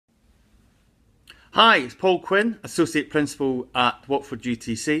Hi, it's Paul Quinn, Associate Principal at Watford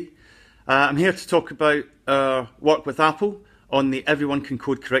UTC. I'm here to talk about our work with Apple on the Everyone Can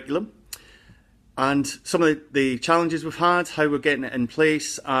Code curriculum and some of the challenges we've had, how we're getting it in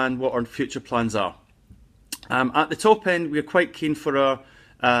place and what our future plans are. At the top end, we're quite keen for our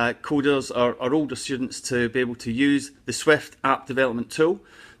coders, our older students, to be able to use the Swift app development tool.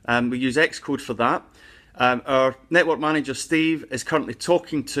 We use Xcode for that. Our network manager Steve is currently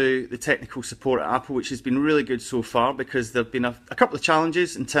talking to the technical support at Apple, which has been really good so far because there have been a couple of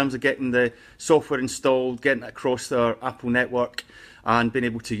challenges in terms of getting the software installed, getting it across our Apple network and being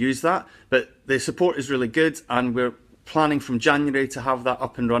able to use that. But the support is really good and we're planning from January to have that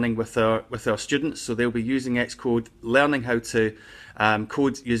up and running with our students. So they'll be using Xcode, learning how to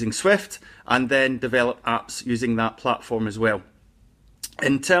code using Swift and then develop apps using that platform as well.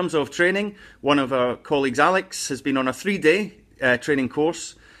 In terms of training, one of our colleagues, Alex, has been on a 3-day training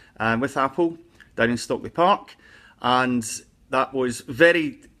course with Apple down in Stockley Park, and that was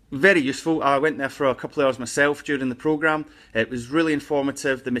very useful. I went there for a couple of hours myself during the programme. It was really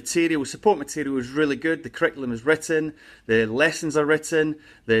informative. The support material was really good. The curriculum is written, the lessons are written,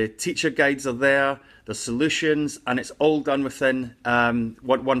 the teacher guides are there, the solutions, and it's all done within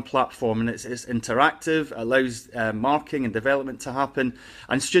one platform, and it's interactive, allows marking and development to happen,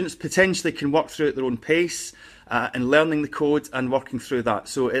 and students potentially can work through at their own pace and learning the code and working through that.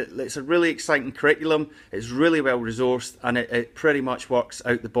 So it's a really exciting curriculum, it's really well resourced, and it pretty much works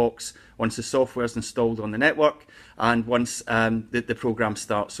out the box once the software is installed on the network and once the programme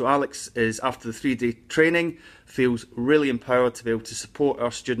starts. So Alex is, after the 3-day training, feels really empowered to be able to support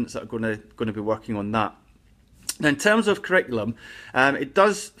our students that are going to be working on that. Now, in terms of curriculum, it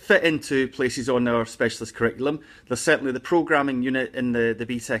does fit into places on our specialist curriculum. There's certainly the programming unit in the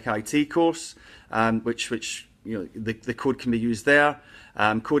BTEC IT course, which you know, the code can be used there.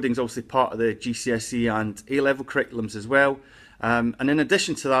 Coding is obviously part of the GCSE and A-level curriculums as well. And in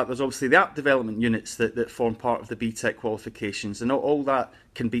addition to that, there's obviously the app development units that form part of the BTEC qualifications, and all that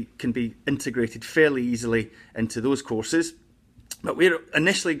can be integrated fairly easily into those courses. But we're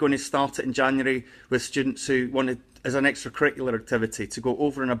initially going to start it in January with students who wanted, as an extracurricular activity, to go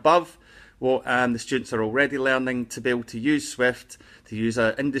over and above what the students are already learning, to be able to use Swift, to use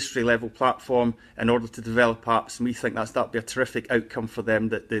an industry level platform in order to develop apps. And we think that'd be a terrific outcome for them,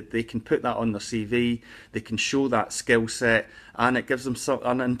 that they can put that on their CV, they can show that skill set, and it gives them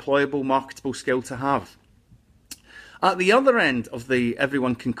an employable, marketable skill to have. At the other end of the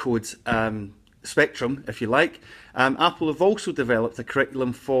Everyone Can Code spectrum, if you like, Apple have also developed a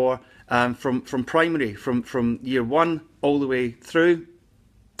curriculum for from primary, from year 1 all the way through.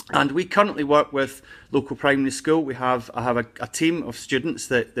 And we currently work with local primary school. I have a team of students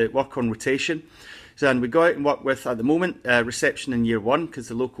that work on rotation. So, and we go out and work with, at the moment, reception in year 1, because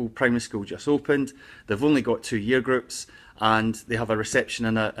the local primary school just opened. They've only got 2 year groups, and they have a reception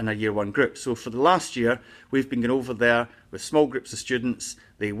in a year 1 group. So for the last year, we've been going over there with small groups of students.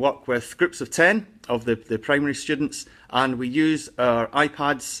 They work with groups of 10 of the primary students, and we use our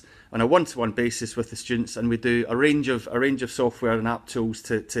iPads on a one-to-one basis with the students, and we do a range of software and app tools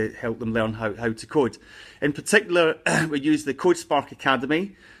to help them learn how to code. In particular, we use the CodeSpark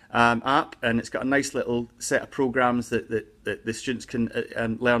Academy app, and it's got a nice little set of programs that the students can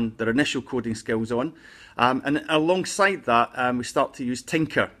learn their initial coding skills on. And alongside that, we start to use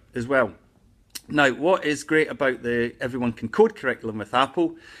Tinker as well. Now, what is great about the Everyone Can Code curriculum with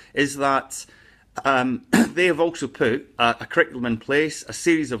Apple is that they have also put a curriculum in place, a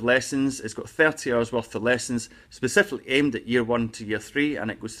series of lessons. It's got 30 hours worth of lessons specifically aimed at year 1 to year 3,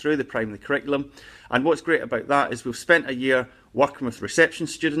 and it goes through the primary curriculum. And what's great about that is we've spent a year working with reception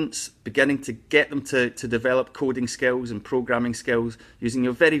students, beginning to get them to develop coding skills and programming skills using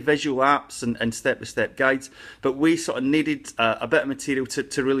your very visual apps and step-by-step guides. But we sort of needed a bit of material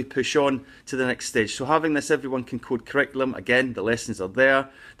to really push on to the next stage. So having this Everyone Can Code curriculum, again, the lessons are there,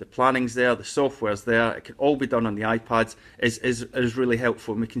 the planning's there, the software's there, it can all be done on the iPads, is really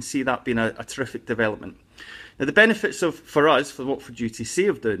helpful, and we can see that being a terrific development. Now, the benefits for us, for Watford UTC,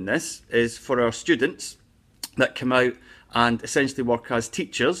 of doing this is for our students that come out and essentially work as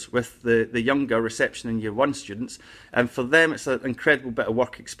teachers with the younger reception and year 1 students. And for them, it's an incredible bit of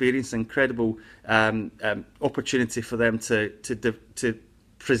work experience, an incredible opportunity for them to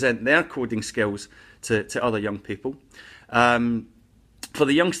present their coding skills to other young people. For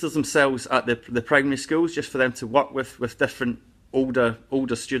the youngsters themselves at the primary schools, just for them to work with different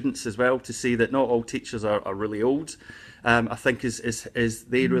older students as well, to see that not all teachers are really old. I think is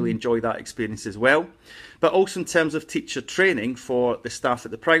they really enjoy that experience as well. But also in terms of teacher training for the staff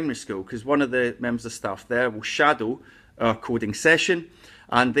at the primary school, because one of the members of staff there will shadow our coding session,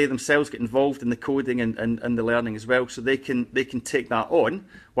 and they themselves get involved in the coding and the learning as well, so they can take that on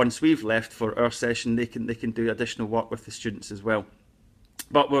once we've left for our session. They can do additional work with the students as well.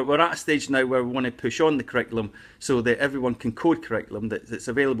 But we're at a stage now where we want to push on the curriculum so that Everyone Can Code curriculum that's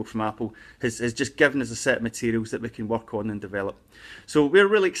available from Apple has just given us a set of materials that we can work on and develop. So we're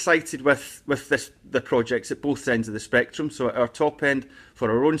really excited with the projects at both ends of the spectrum. So at our top end, for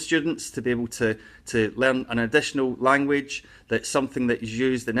our own students to be able to learn an additional language, that's something that is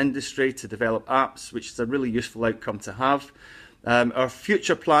used in industry to develop apps, which is a really useful outcome to have. Our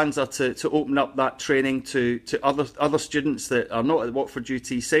future plans are to open up that training to other students that are not at Watford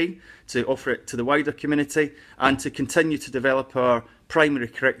UTC, to offer it to the wider community, and to continue to develop our primary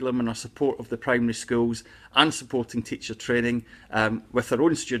curriculum and our support of the primary schools and supporting teacher training with our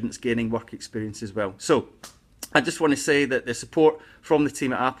own students gaining work experience as well. So I just want to say that the support from the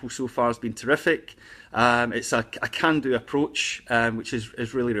team at Apple so far has been terrific. It's a can-do approach, which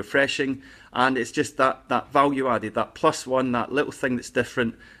is really refreshing, and it's just that value added, that plus one, that little thing that's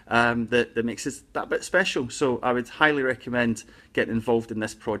different, that makes it that bit special. So I would highly recommend getting involved in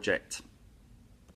this project.